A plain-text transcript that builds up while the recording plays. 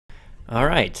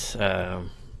Alright, probably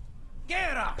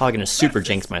gonna super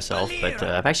jinx myself, but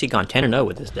I've actually gone 10-0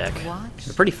 with this deck. A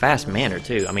pretty fast manner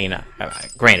too. I mean,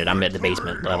 granted, I'm at the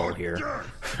basement level here.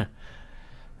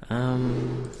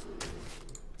 But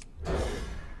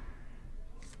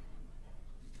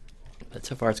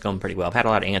so far it's going pretty well. I've had a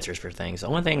lot of answers for things. The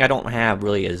only thing I don't have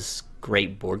really is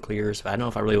great board clears. I don't know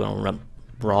if I really want to run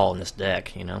Brawl in this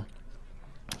deck, you know?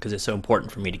 Because it's so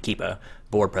important for me to keep a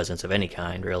board presence of any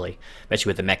kind, really.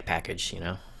 Especially with the mech package, you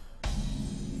know?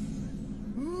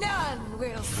 None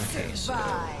will survive. So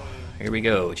here we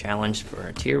go. Challenge for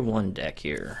a tier 1 deck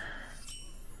here.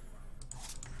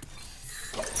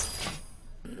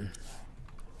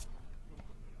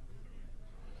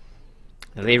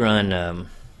 Now they run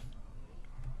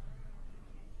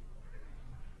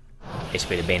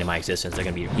basically the bane of my existence. He's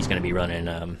gonna be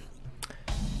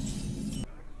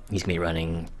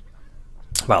running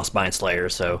Wild Spine Slayer,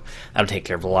 so that'll take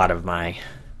care of a lot of my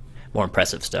more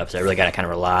impressive stuff. So I really gotta kind of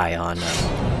rely on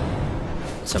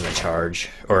some of the charge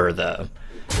or the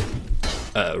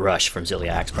rush from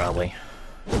Ziliax probably.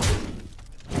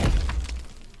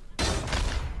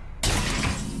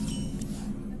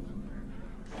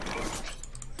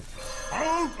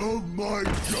 Out of my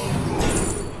jungle!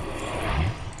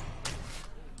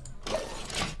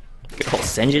 Good old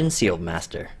Senjin Sealed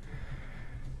Master.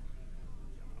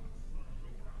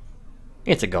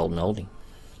 It's a golden oldie.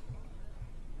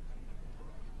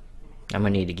 I'm gonna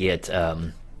need to get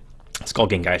Skull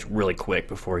King guys really quick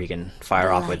before he can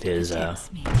fire off with his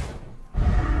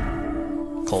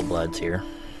cold bloods here.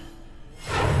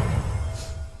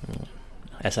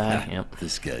 SI, yep.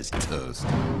 This guy's toast.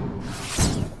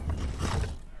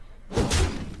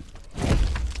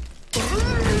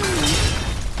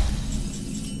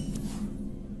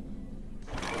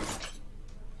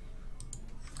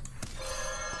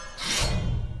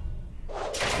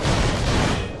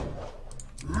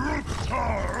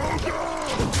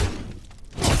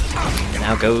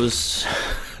 Now goes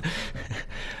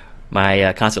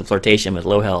my constant flirtation with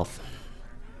low health.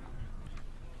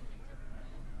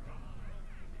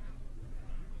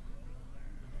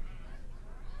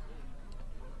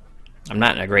 I'm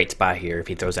not in a great spot here if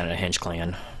he throws down a Henge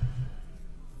Clan.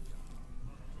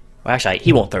 Well, actually,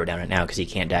 he won't throw down it now because he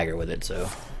can't dagger with it, so.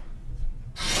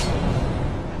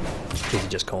 Because he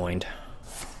just coined.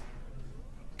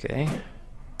 Okay.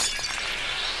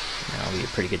 That'll be a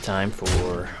pretty good time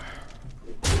for.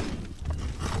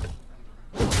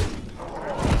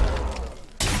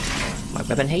 My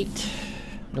weapon hate?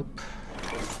 Nope.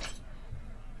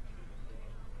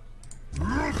 Okay,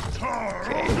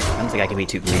 I don't think I can be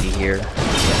too greedy here.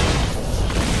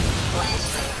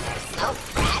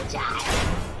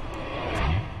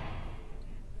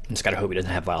 Just gotta hope he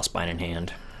doesn't have Vile Spine in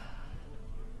hand.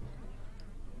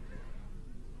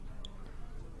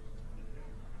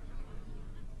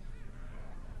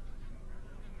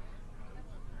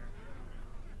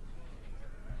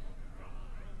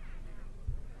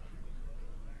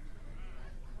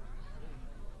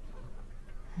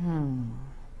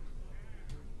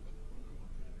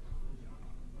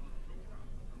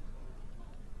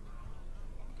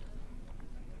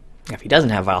 If he doesn't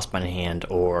have Vile Spine in hand,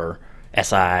 or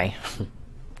SI,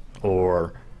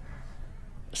 or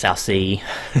South Sea,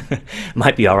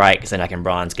 might be alright, because then I can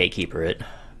Bronze Gatekeeper it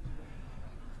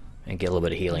and get a little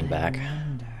bit of healing back.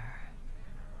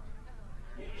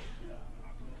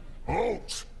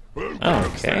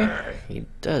 Okay, he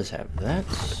does have that.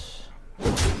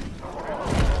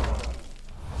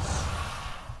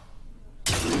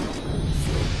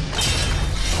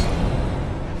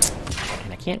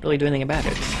 And I can't really do anything about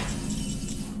it.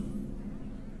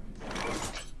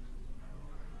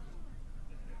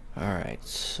 Alright,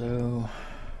 so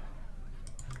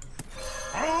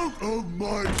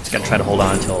just gotta try to hold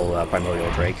on until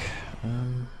Primordial Drake.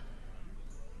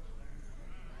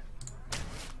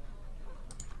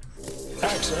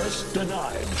 Access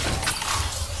denied.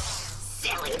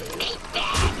 Silly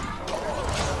meatbag!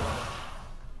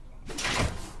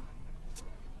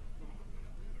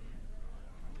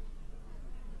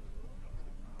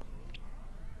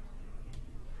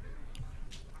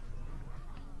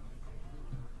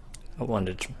 I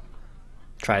wanted to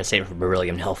try to save it for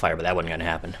Beryllium and Hellfire, but that wasn't going to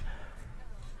happen.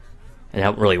 And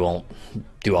that really won't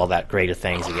do all that great of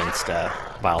things against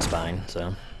Vile Spine,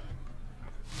 so.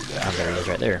 Oh, there he is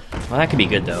right there. Well, that could be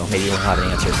good, though. Maybe you won't have an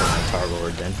answer for my Tar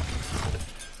Lord, then.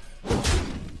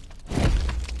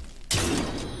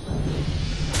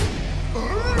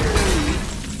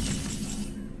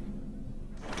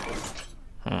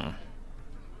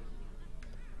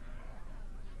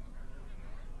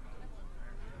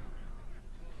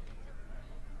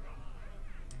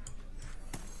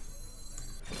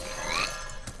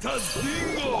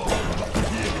 Tadingo!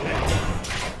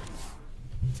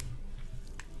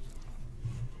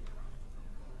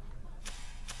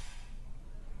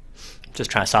 Just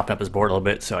trying to soften up his board a little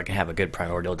bit so I can have a good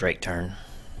primordial Drake turn.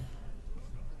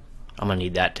 I'm gonna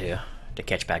need that to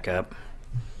catch back up.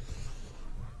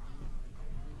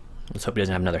 Let's hope he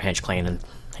doesn't have another Hench Clan in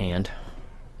hand.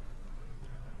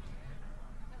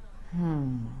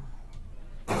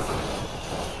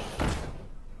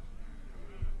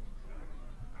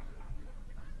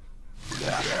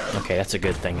 Okay, that's a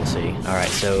good thing to see. Alright,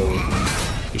 so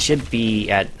he should be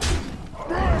at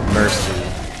mercy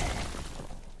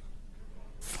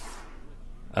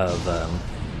of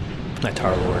my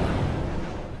Tar Lord.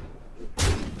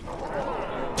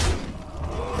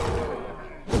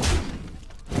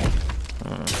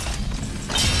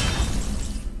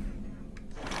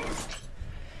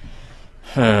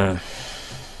 Huh.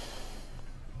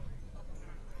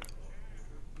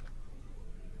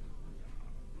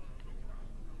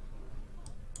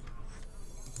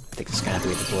 I think it's gonna have to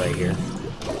be the play here.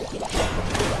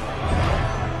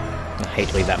 I hate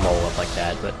to leave that mole up like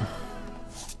that, but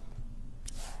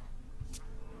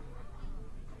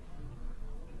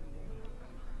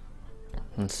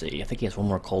let's see. I think he has one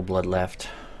more cold blood left,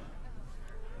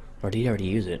 or did he already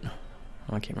use it?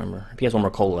 I can't remember. If he has one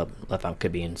more cold left, I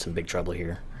could be in some big trouble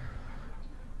here.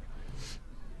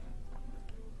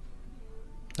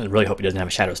 I really hope he doesn't have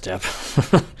a Shadow Step.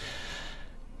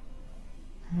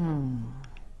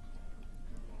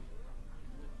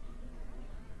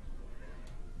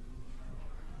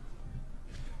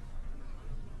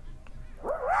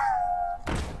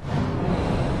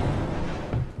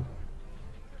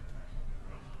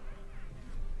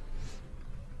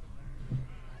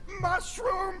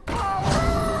 Mushroom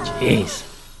power! Jeez.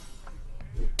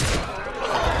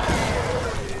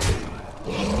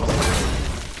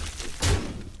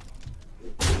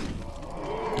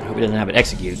 I hope he doesn't have it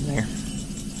execute in there.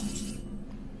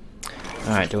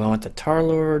 Alright, do I want the Tar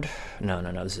Lord? No,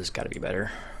 this has got to be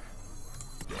better.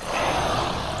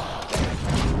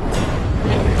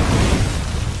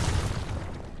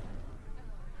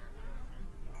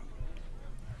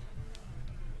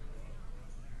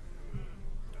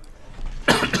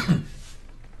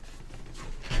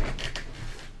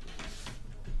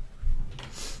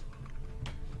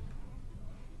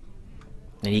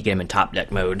 I need to get him in top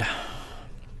deck mode.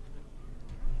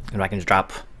 And I can just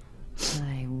drop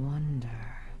I wonder.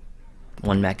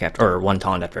 one mech after, or one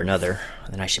taunt after another,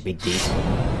 then I should be decent.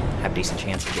 Have a decent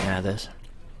chance of getting out of this.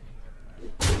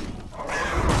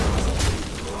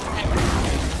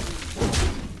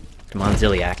 Come on,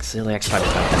 Ziliax. Ziliax tried to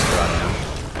fight Plethora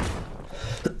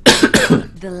now.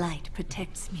 The light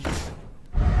protects me.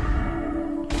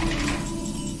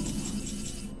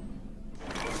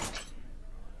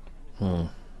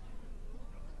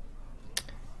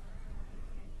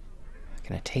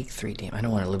 Can I take 3 damage? I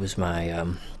don't want to lose my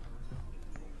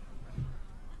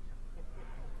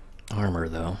armor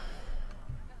though.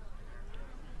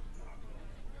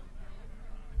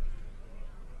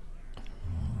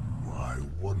 I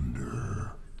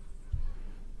wonder.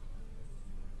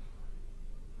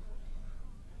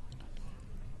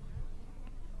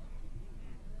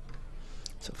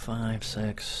 So 5,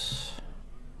 6,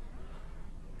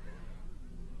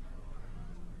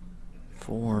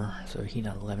 4. So he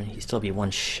not 11. He'd still be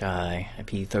 1 shy if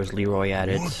he throws Leroy at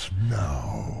it. What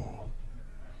now?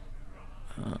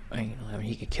 8, 11.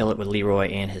 He could kill it with Leroy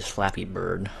and his Flappy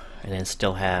Bird, and then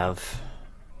still have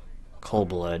Cold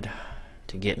Blood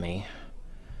to get me.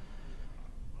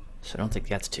 So I don't think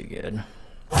that's too good.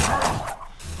 I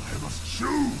must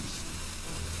choose.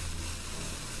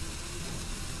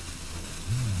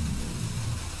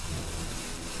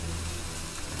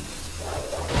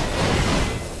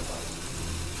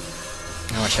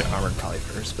 I should have armored probably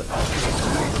first, but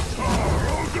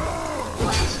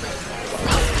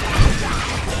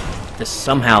if this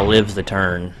somehow lives the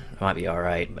turn, it might be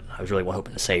alright, but I was really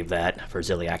hoping to save that for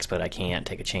Ziliax, but I can't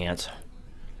take a chance.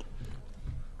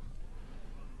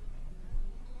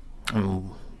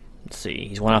 Let's see,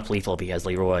 he's 1 off lethal if he has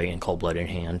Leroy and Cold Blood in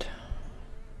hand.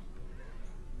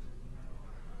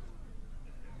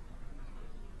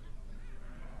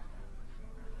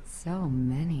 So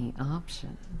many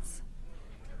options.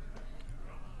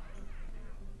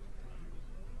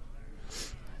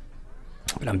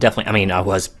 But I'm definitely, I mean, I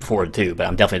was before too, but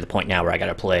I'm definitely at the point now where I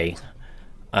gotta play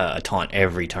a taunt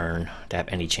every turn to have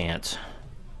any chance.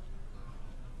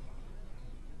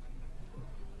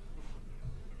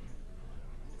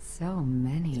 So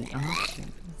many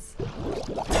options.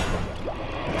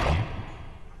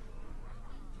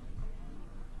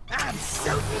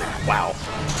 Wow.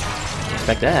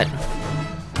 Expect that.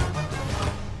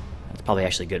 probably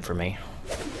actually good for me.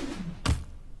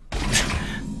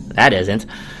 That isn't.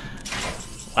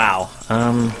 Wow.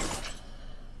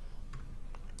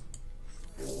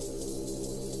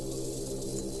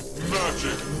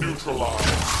 Magic neutralized.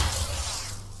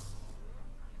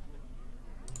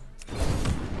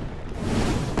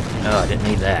 Oh, I didn't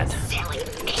need that.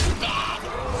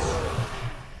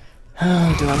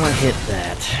 Oh, do I want to hit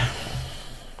that?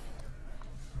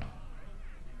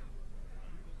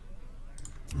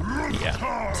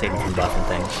 Yeah, save him from buffing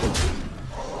things.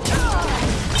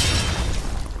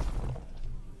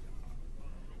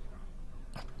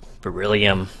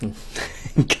 Beryllium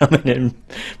coming in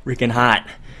freaking hot.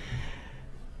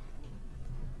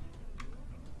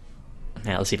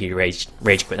 Now let's see if he rage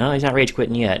quit. No, he's not rage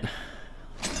quitting yet.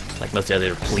 Like most of the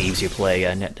other plebes who play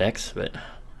net decks, but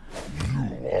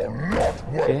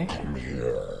okay.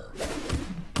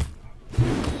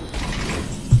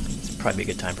 It's probably a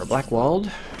good time for Blackwalled.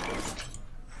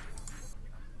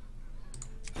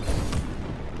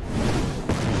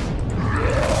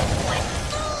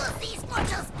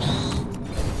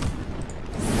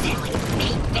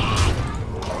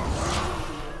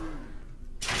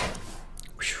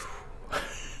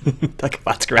 Talk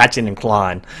about scratching and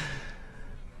clawing.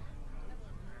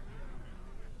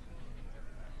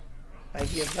 I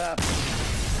give up.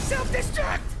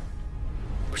 Self-destruct!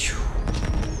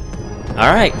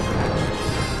 Alright.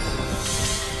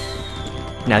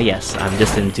 Now yes, I'm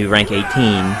just into rank 18,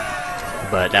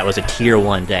 but that was a tier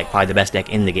 1 deck, probably the best deck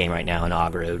in the game right now in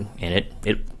Aggro, and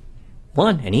it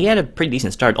won, and he had a pretty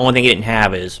decent start. The only thing he didn't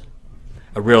have is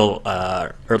a real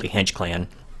early hench clan.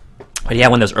 But he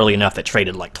had one that was early enough that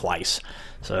traded like twice.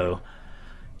 So,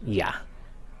 yeah.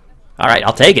 Alright,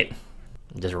 I'll take it.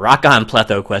 Just rock on,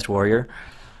 Pletho Quest Warrior.